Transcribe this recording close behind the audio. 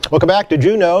Welcome back. Did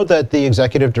you know that the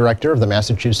executive director of the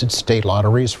Massachusetts State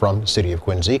Lottery is from the city of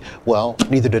Quincy? Well,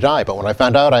 neither did I, but when I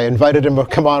found out, I invited him to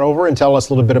come on over and tell us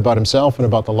a little bit about himself and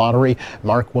about the lottery.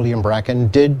 Mark William Bracken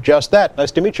did just that.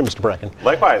 Nice to meet you, Mr. Bracken.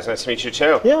 Likewise, nice to meet you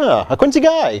too. Yeah, a Quincy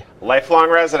guy. Lifelong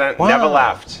resident, Wow. never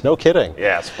left. No kidding.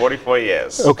 Yes, 44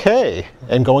 years. Okay,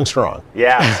 and going strong.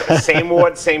 Yeah, same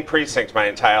ward, same precinct my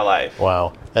entire life.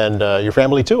 Wow. And your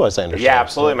family too, as I understand. Yeah,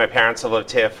 absolutely. My parents have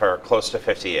lived here for close to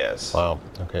 50 years. Wow.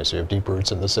 Okay, so you have deep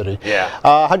roots in the city. Yeah.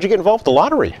 How'd you get involved with the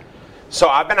lottery? So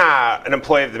I've been an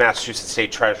employee of the Massachusetts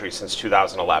State Treasury since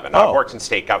 2011. Oh. I've worked in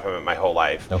state government my whole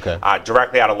life. Okay.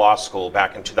 Directly out of law school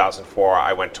back in 2004,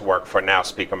 I went to work for now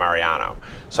Speaker Mariano.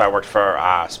 So I worked for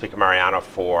Speaker Mariano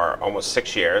for almost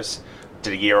 6 years.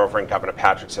 Did a year over in Governor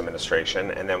Patrick's administration,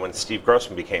 and then when Steve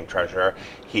Grossman became treasurer,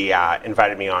 he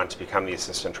invited me on to become the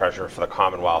assistant treasurer for the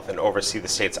Commonwealth and oversee the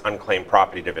state's unclaimed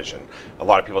property division. A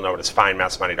lot of people know it as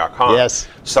findmassmoney.com. Yes.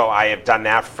 So I have done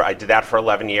that. I did that for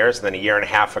 11 years, and then a year and a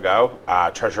half ago,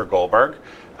 Treasurer Goldberg,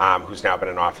 who's now been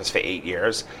in office for 8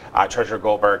 years, Treasurer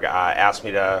Goldberg asked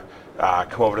me to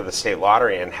come over to the state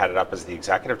lottery and head it up as the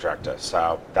executive director.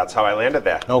 So that's how I landed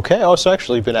there. Okay. Oh, so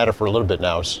actually you've been at it for a little bit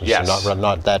now. So Yes.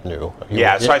 not that new.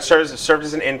 So I served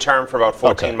as an intern for about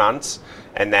 14 Okay. months,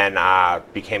 and then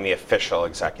became the official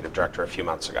executive director a few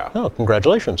months ago. Oh,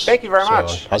 congratulations. Thank you very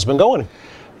much. How's it been going?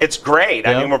 It's great.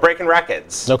 Yeah. I mean, we're breaking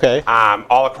records. Okay.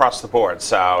 All across the board.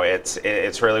 So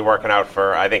it's really working out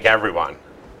for, I think, everyone.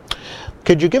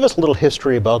 Could you give us a little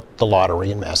history about the lottery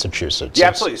in Massachusetts? Yeah,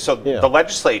 absolutely. So the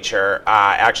legislature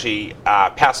actually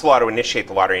passed the law to initiate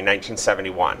the lottery in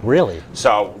 1971. Really?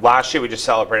 So last year we just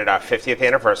celebrated our 50th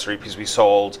anniversary because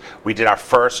we did our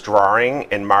first drawing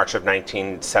in March of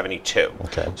 1972.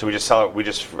 Okay. So we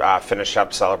just finished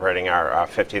up celebrating our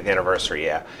 50th anniversary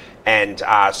year. And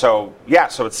so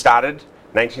it started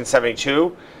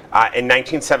 1972. In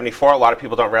 1974, a lot of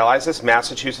people don't realize this,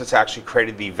 Massachusetts actually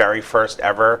created the very first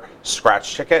ever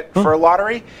scratch ticket for a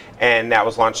lottery, and that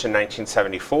was launched in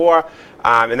 1974.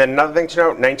 And then another thing to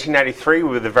note, 1993, we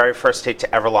were the very first state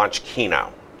to ever launch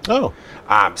Keno. Oh.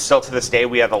 Still to this day,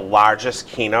 we are the largest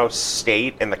Keno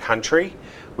state in the country.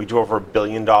 We do over $1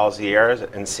 billion a year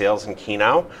in sales in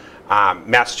Keno.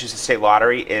 Massachusetts State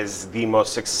Lottery is the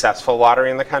most successful lottery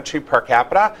in the country per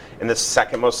capita, and the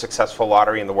second most successful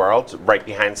lottery in the world, right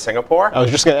behind Singapore. I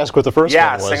was just going to ask what the first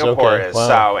one was. Yeah, Singapore okay. is. Wow.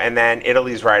 So, and then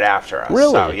Italy's right after us.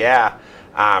 Really? So, yeah,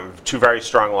 two very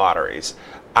strong lotteries.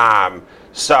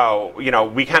 So,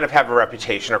 we kind of have a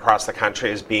reputation across the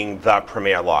country as being the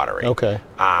premier lottery. Okay.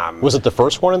 Was it the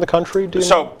first one in the country? Do you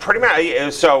know? Pretty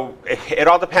much. So it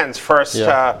all depends. First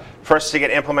to get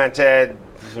implemented.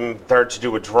 Third to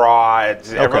do a draw.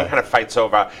 Everyone kind of fights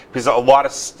over because a lot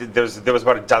of there was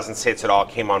about a dozen states that all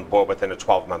came on board within a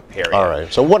 12-month period. All right,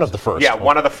 so one of the first. Yeah,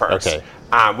 one of the first. Okay.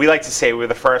 We like to say we were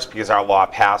the first because our law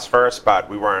passed first, but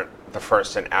we weren't the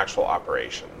first in actual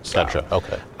operation. So. Gotcha.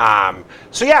 Okay.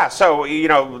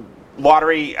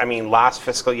 Lottery. I mean, last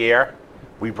fiscal year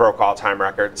we broke all-time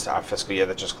records. Our fiscal year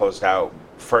that just closed out,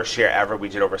 first year ever, we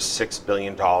did over $6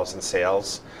 billion in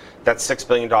sales. That $6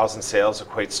 billion in sales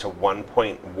equates to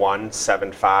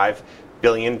 $1.175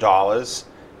 billion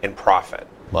in profit.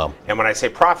 Wow. And when I say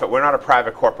profit, we're not a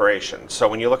private corporation. So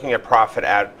when you're looking at profit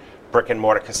at brick and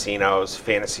mortar casinos,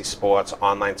 fantasy sports,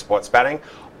 online sports betting,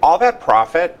 all that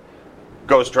profit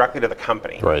goes directly to the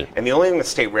company. Right. And the only thing the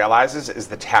state realizes is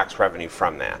the tax revenue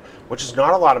from that, which is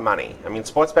not a lot of money. I mean,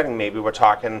 sports betting, maybe we're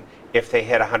talking if they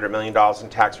hit $100 million in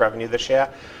tax revenue this year.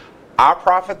 Our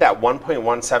profit, that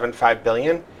 $1.175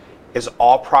 billion, is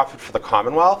all profit for the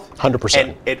Commonwealth. 100%.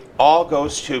 And it all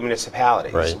goes to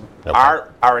municipalities. Right. Okay.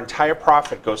 Our entire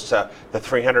profit goes to the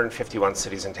 351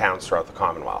 cities and towns throughout the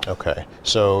Commonwealth. Okay.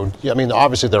 So, I mean,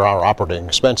 obviously there are operating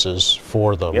expenses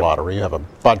for the lottery. You have a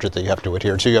budget that you have to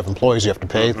adhere to. You have employees you have to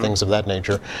pay, things of that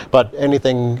nature. But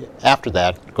anything after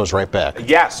that goes right back.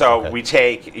 Yeah, so we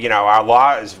take, our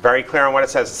law is very clear on what it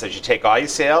says. It says you take all your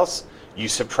sales, you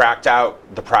subtract out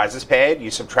the prizes paid, you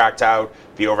subtract out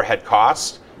the overhead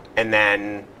cost, and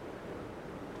then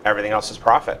everything else is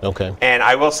profit. Okay. And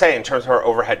I will say, in terms of our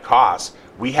overhead costs,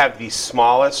 we have the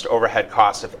smallest overhead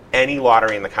costs of any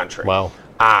lottery in the country. Wow.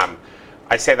 I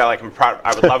say that like I'm proud.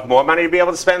 I would love more money to be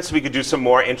able to spend so we could do some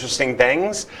more interesting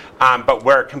things. But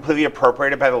we're completely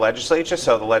appropriated by the legislature,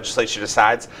 so the legislature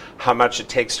decides how much it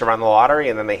takes to run the lottery,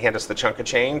 and then they hand us the chunk of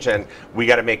change, and we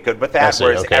got to make good with that.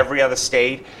 Whereas every other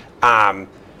state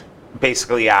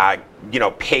basically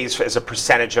pays as a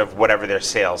percentage of whatever their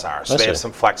sales are. So they have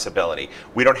some flexibility.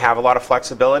 We don't have a lot of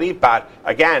flexibility, but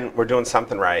again, we're doing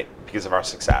something right because of our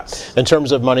success. In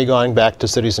terms of money going back to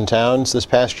cities and towns this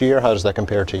past year, how does that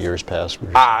compare to years past?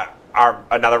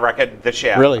 another record this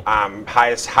year. Really?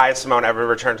 Highest amount ever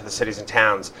returned to the cities and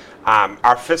towns.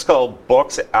 Our fiscal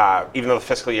books, even though the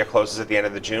fiscal year closes at the end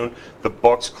of June, the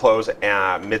books close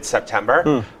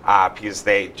mid-September because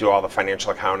they do all the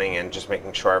financial accounting and just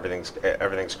making sure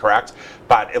everything's correct.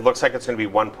 But it looks like it's going to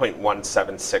be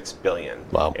 1.176 billion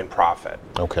in profit.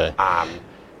 Okay.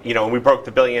 And we broke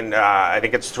the billion. I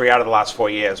think it's 3 out of the last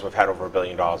 4 years we've had over $1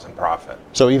 billion in profit.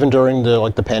 So even during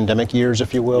the pandemic years,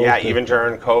 if you will? Yeah, even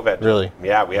during COVID. Really?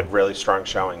 Yeah, we had really strong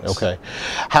showings. Okay.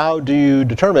 How do you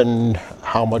determine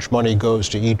how much money goes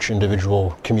to each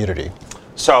individual community?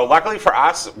 So luckily for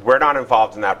us, we're not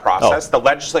involved in that process. The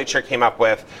legislature came up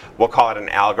with, we'll call it an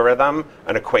algorithm,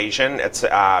 an equation. It's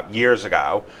years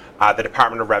ago. The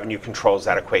Department of Revenue controls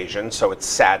that equation, so it's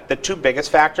set. The two biggest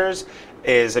factors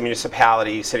is a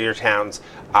municipality, city or town's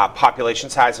population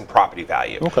size and property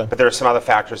value. Okay. But there are some other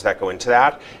factors that go into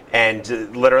that.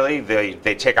 And literally,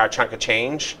 they take our chunk of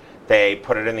change, they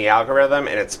put it in the algorithm,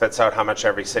 and it spits out how much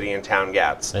every city and town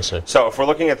gets. I see. So if we're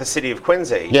looking at the city of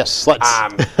Quincy, yes, let's.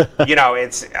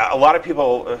 It's a lot of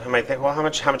people might think, well, how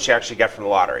much do you actually get from the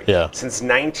lottery? Yeah. Since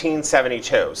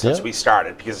 1972, since we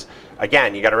started, because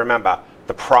again, you got to remember,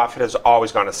 the profit has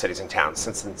always gone to cities and towns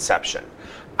since inception.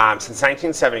 Since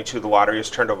 1972, the lottery has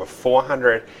turned over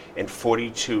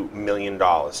 $442 million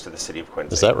to the city of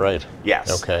Quincy. Is that right?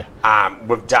 Yes. Okay.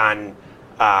 We've done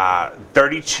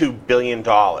 $32 billion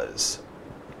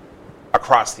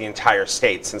across the entire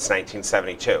state since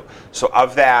 1972. So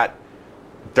of that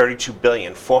 $32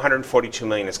 billion, $442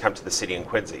 million has come to the city in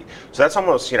Quincy. So that's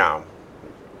almost,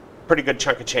 pretty good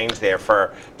chunk of change there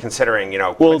for considering,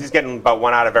 Quincy's getting about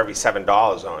 1 out of every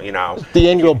 $7, The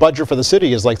annual budget for the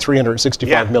city is like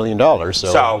 $365 million.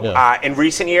 So in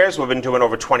recent years, we've been doing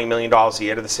over $20 million a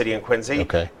year to the city in Quincy.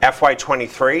 Okay.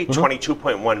 FY23,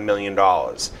 $22.1 million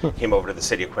came over to the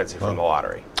city of Quincy from the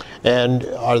lottery. And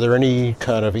are there any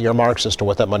kind of earmarks as to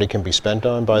what that money can be spent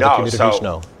on by the communities?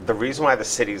 No. The reason why the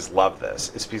cities love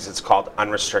this is because it's called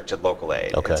unrestricted local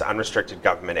aid. Okay. It's unrestricted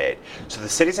government aid. So the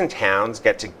cities and towns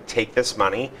get to take this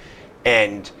money,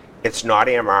 and it's not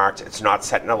earmarked, it's not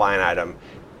set in a line item.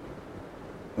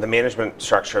 The management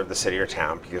structure of the city or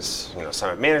town, because some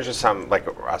have managers, some like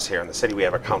us here in the city, we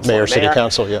have a council. Mayor, city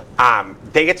council, yeah.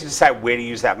 They get to decide where to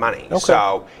use that money. Okay.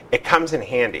 So it comes in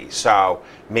handy. So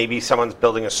maybe someone's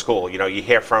building a school. You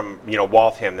hear from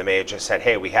Waltham, the mayor just said,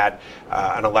 hey, we had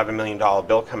an $11 million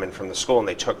bill come in from the school, and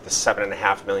they took the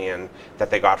 $7.5 million that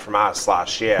they got from us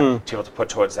last year to be able to put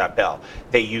towards that bill.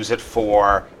 They use it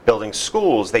for building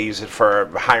schools. They use it for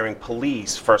hiring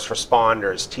police, first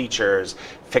responders, teachers,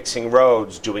 fixing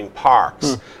roads, doing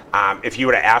parks. If you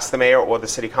were to ask the mayor or the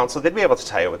city council, they'd be able to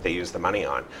tell you what they use the money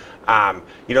on.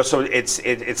 So it's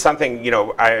something,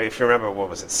 if you remember, what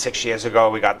was it, 6 years ago,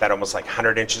 we got that almost like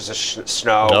 100 inches of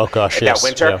snow that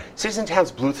winter. Yeah. Cities and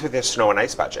towns blew through their snow and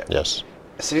ice budget. Yes.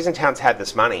 Cities and towns had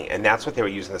this money, and that's what they were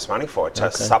using this money for,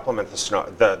 to supplement the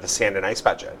snow, the sand and ice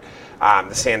budget,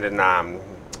 the sand and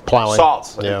plowing.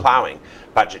 Salts and plowing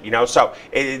budget. So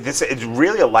it's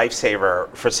really a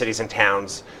lifesaver for cities and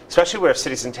towns, especially where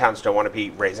cities and towns don't want to be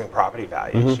raising property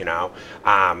values.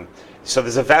 So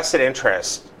there's a vested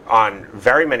interest on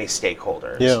very many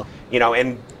stakeholders.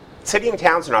 And city and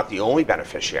towns are not the only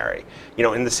beneficiary.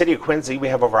 In the city of Quincy, we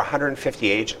have over 150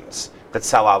 agents that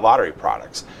sell our lottery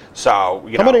products. So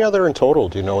how many are there in total?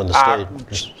 Do you know in the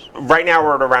state? Right now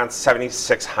we're at around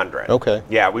 7,600. Okay.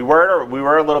 Yeah, we were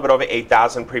a little bit over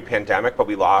 8,000 pre-pandemic, but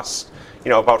we lost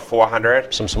about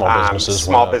 400. Some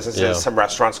small businesses. Some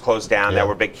restaurants closed down.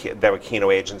 There were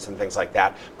Keno agents and things like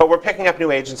that. But we're picking up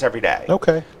new agents every day.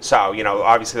 Okay. So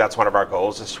obviously that's one of our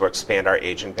goals, is to expand our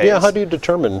agent base. Yeah. How do you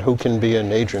determine who can be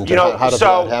an agent? How does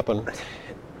that happen?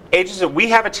 Agents, we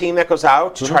have a team that goes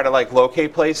out to try to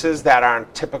locate places that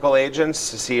aren't typical agents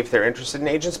to see if they're interested in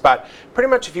agents. But pretty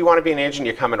much, if you want to be an agent,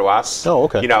 you're coming to us. Oh,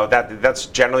 okay. That's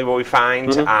generally what we find.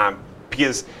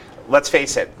 Because let's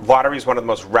face it, lottery is one of the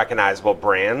most recognizable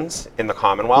brands in the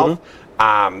Commonwealth.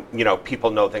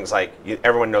 People know things like,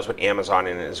 everyone knows what Amazon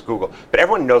is, Google, but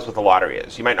everyone knows what the lottery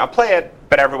is. You might not play it,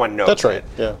 but everyone knows That's right.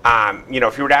 it. Yeah.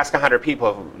 If you were to ask 100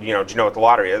 people, do you know what the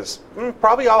lottery is?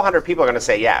 Probably all 100 people are going to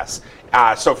say yes.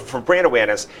 So for brand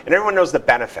awareness, and everyone knows the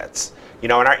benefits.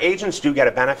 And our agents do get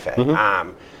a benefit.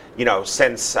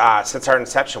 Since our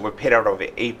inception, we've paid out over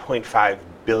 $8.5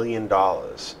 billion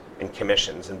in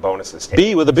commissions and bonuses.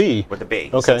 B with a B. With a B,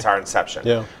 okay. Since our inception.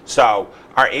 Yeah. So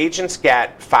our agents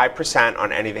get 5%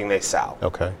 on anything they sell.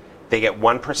 Okay. They get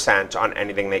 1% on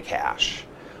anything they cash.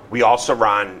 We also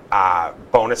run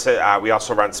bonuses. We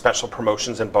also run special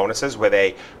promotions and bonuses where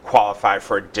they qualify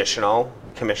for additional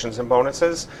commissions and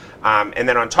bonuses. And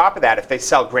then on top of that, if they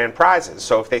sell grand prizes,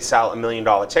 so if they sell $1 million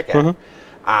ticket,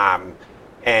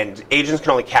 and agents can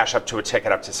only cash up to a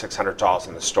ticket up to $600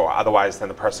 in the store. Otherwise, then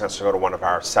the person has to go to one of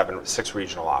our 6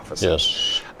 regional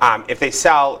offices. Yes. If they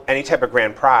sell any type of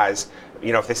grand prize,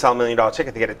 if they sell $1 million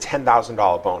ticket, they get a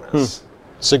 $10,000 bonus.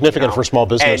 Significant for small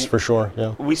business, for sure.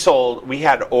 Yeah. We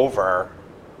had over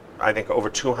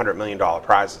 $200 million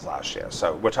prizes last year.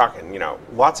 So we're talking,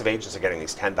 lots of agents are getting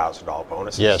these $10,000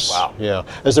 bonuses as well. Yeah.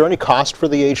 Is there any cost for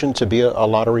the agent to be a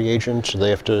lottery agent? Do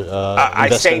they have to I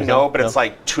say no, but it's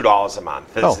like $2 a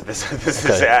month. It's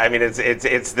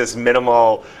this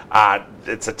minimal.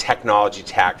 It's a technology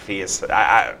tack fee.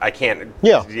 I can't.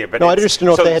 Yeah. But I just didn't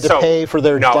know if they had to pay for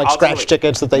their scratch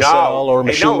tickets that they sell or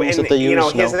machines that they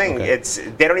use. Here's the thing.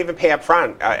 They don't even pay up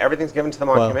front. Everything's given to them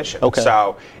on commission. Okay.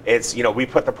 So it's we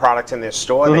put the product in their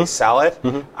store, they sell it,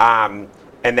 and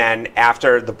then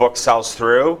after the book sells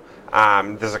through,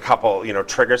 there's a couple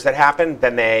triggers that happen.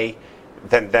 Then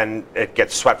it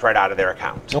gets swept right out of their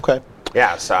account. Okay.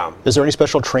 Yeah. So. Is there any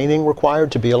special training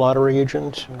required to be a lottery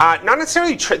agent? Not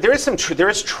necessarily. There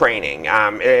is training.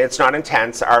 It's not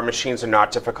intense. Our machines are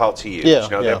not difficult to use.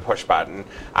 They're push button.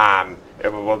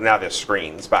 Well, now there's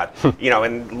screens, but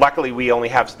and luckily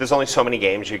there's only so many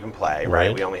games you can play,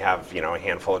 right? We only have a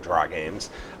handful of draw games.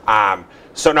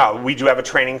 So no, we do have a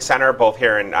training center both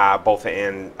here in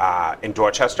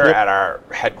Dorchester at our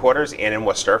headquarters and in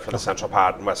Worcester for the central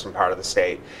part and western part of the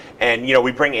state. And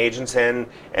we bring agents in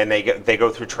and they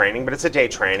go through training, but it's a day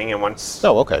training, and once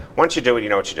you do it, you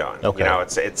know what you're doing. Okay.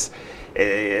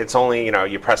 It's only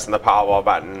you pressing the Powerball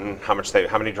button, how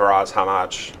many draws, how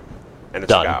much. And it's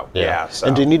done. Go. Yeah. So.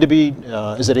 And do you need to be?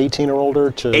 Is it 18 or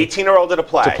older to? 18 or older to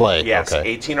play. To play. Yes. Okay.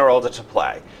 18 or older to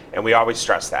play, and we always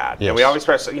stress that. Yes. And we always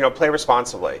stress, play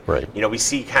responsibly. Right. We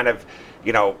see kind of,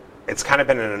 it's kind of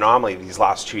been an anomaly these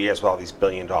last 2 years with all these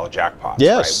billion-dollar jackpots.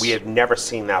 Yes. Right? We had never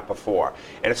seen that before,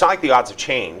 and it's not like the odds have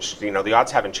changed. The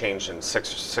odds haven't changed in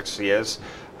six years,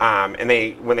 and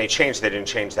when they changed, they didn't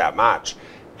change that much,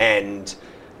 and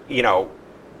you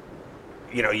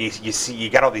see you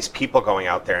got all these people going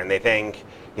out there, and they think.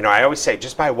 I always say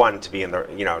just buy one to be in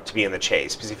the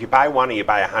chase, because if you buy one or you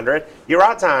buy 100, your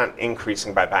odds aren't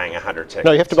increasing by buying 100 tickets.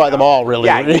 No, you have to buy them all, really.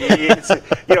 Yeah,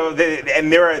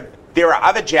 and there are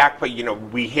other jackpot.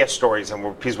 We hear stories, and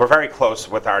because we're very close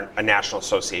with a national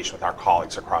association with our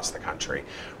colleagues across the country,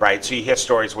 right? So you hear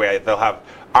stories where they'll have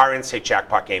our in-state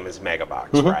jackpot game is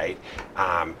megabucks, right?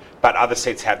 But other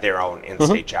states have their own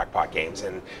in-state jackpot games,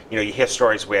 and you hear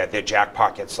stories where their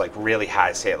jackpot gets like really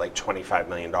high, say at like $25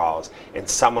 million, and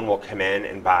someone will come in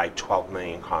and buy 12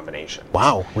 million combinations.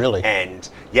 Wow, really? And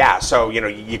yeah, so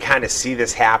you kind of see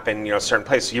this happen, certain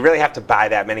places. You really have to buy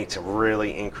that many to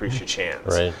really increase your chance.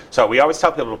 Right. So we always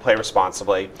tell people to play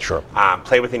responsibly. Sure.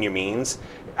 Play within your means.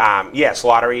 Yes,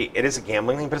 lottery, it is a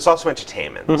gambling thing, but it's also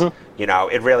entertainment.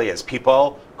 It really is.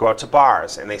 People go out to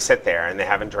bars and they sit there and they're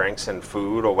having drinks and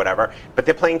food or whatever, but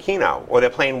they're playing Keno or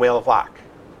they're playing Wheel of Luck,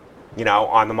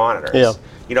 on the monitors.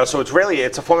 Yeah. So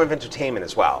it's a form of entertainment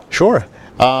as well. Sure.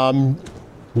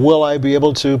 Will I be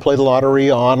able to play the lottery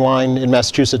online in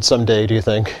Massachusetts someday, do you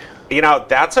think?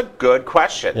 That's a good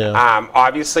question. Yeah.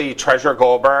 Obviously, Treasurer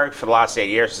Goldberg, for the last 8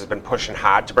 years, has been pushing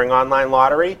hard to bring online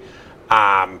lottery.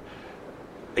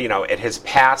 It has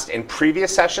passed in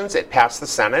previous sessions. It passed the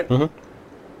Senate.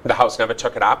 The House never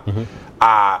took it up.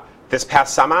 This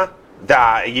past summer,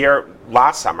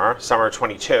 last summer of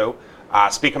 22,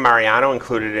 Speaker Mariano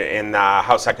included it in the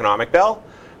House Economic Bill,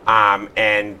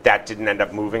 and that didn't end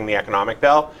up moving the economic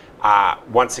bill.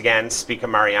 Once again, Speaker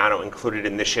Mariano included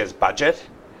in this year's budget.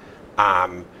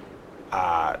 The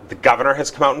governor has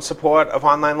come out in support of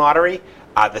online lottery.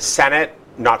 The Senate,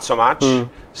 not so much.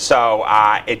 So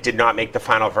it did not make the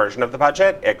final version of the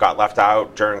budget. It got left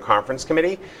out during conference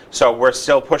committee. So we're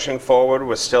still pushing forward.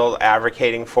 We're still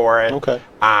advocating for it. Okay.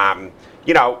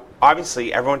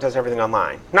 Obviously everyone does everything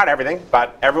online. Not everything,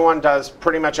 but everyone does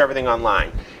pretty much everything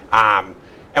online.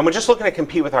 And we're just looking to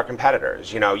compete with our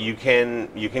competitors. You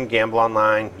can gamble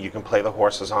online. You can play the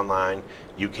horses online.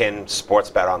 You can sports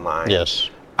bet online. Yes.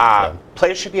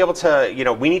 Players should be able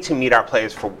to, we need to meet our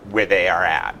players for where they are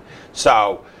at.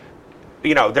 So,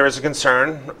 there is a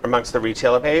concern amongst the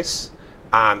retailer base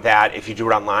that if you do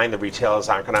it online, the retailers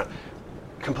aren't going to,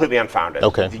 completely unfounded.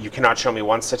 Okay. You cannot show me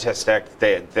one statistic.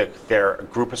 Their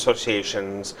group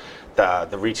associations,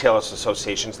 the retailers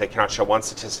associations, they cannot show one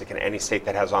statistic in any state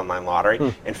that has online lottery.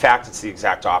 In fact, it's the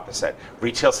exact opposite.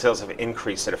 Retail sales have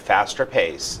increased at a faster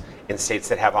pace in states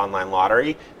that have online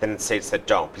lottery than in states that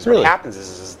don't. Because Really? what happens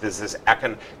is there's this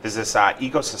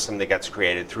ecosystem that gets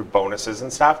created through bonuses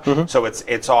and stuff. So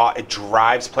it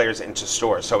drives players into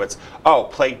stores. So it's,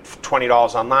 play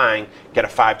 $20 online, get a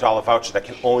 $5 voucher that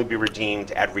can only be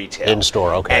redeemed at retail. In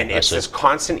store, okay. And it's this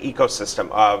constant ecosystem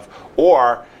of,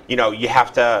 or you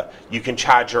can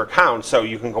charge your account, so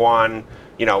you can go on,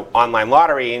 online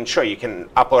lottery, and sure, you can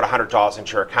upload $100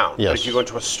 into your account. Yes. But if you go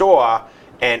into a store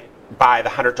and buy the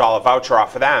 $100 voucher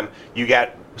off of them, you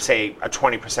get, say, a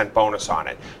 20% bonus on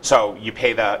it. So you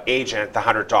pay the agent the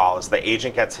 $100. The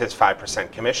agent gets his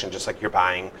 5% commission, just like you're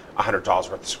buying $100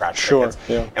 worth of scratch tickets.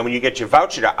 Yeah. And when you get your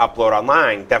voucher to upload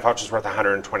online, that voucher's worth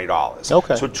 $120.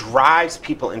 Okay. So it drives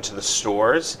people into the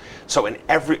stores. So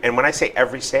and when I say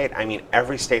every state, I mean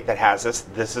every state that has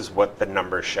this is what the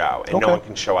numbers show, and no one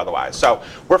can show otherwise. So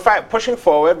we're pushing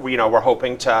forward. We're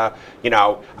hoping to,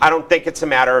 I don't think it's a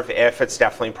matter of if, it's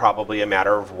definitely probably a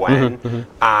matter of when.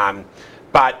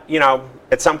 But,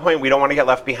 at some point, we don't want to get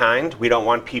left behind. We don't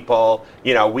want people,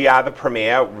 we are the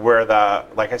premier. We're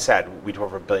like I said, we do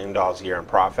over $1 billion a year in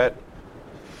profit.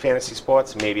 Fantasy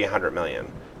sports, maybe $100 million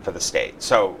for the state.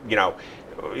 So,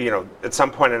 at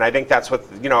some point, and I think that's what,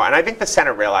 and I think the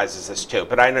Senate realizes this too.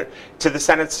 But to the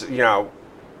Senate's,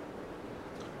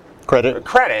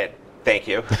 credit. Thank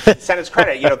you. Senate's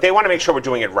credit, they want to make sure we're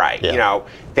doing it right. Yeah.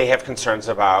 They have concerns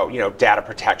about, data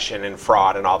protection and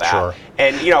fraud and all that. Sure.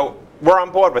 And, we're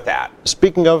on board with that.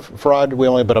 Speaking of fraud, we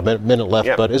only have about a minute left,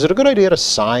 Yep. but is it a good idea to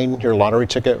sign your lottery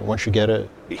ticket once you get it?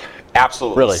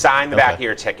 Absolutely. Really? Sign the back of Okay.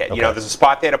 your ticket. Okay. There's a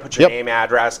spot there to put your Yep. name,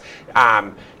 address.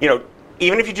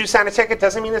 Even if you do sign a ticket,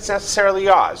 doesn't mean it's necessarily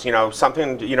yours.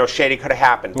 Something, shady could have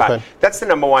happened. But Okay. that's the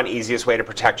number one easiest way to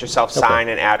protect yourself. Sign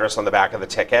an address on the back of the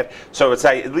ticket. So it's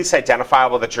at least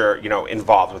identifiable that you're,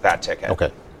 involved with that ticket.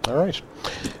 Okay. All right.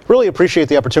 Really appreciate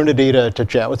the opportunity to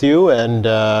chat with you, and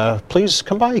please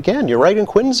come by again. You're right in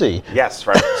Quincy. Yes,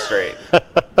 right up the street.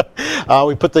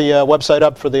 We put the website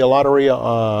up for the lottery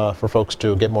for folks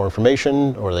to get more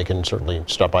information, or they can certainly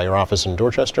stop by your office in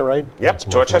Dorchester, right? Yep, Get some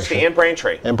more Dorchester information. and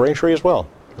Braintree. And Braintree as well.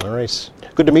 All right.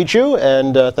 Good to meet you,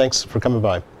 and thanks for coming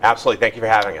by. Absolutely. Thank you for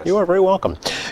having us. You are very welcome.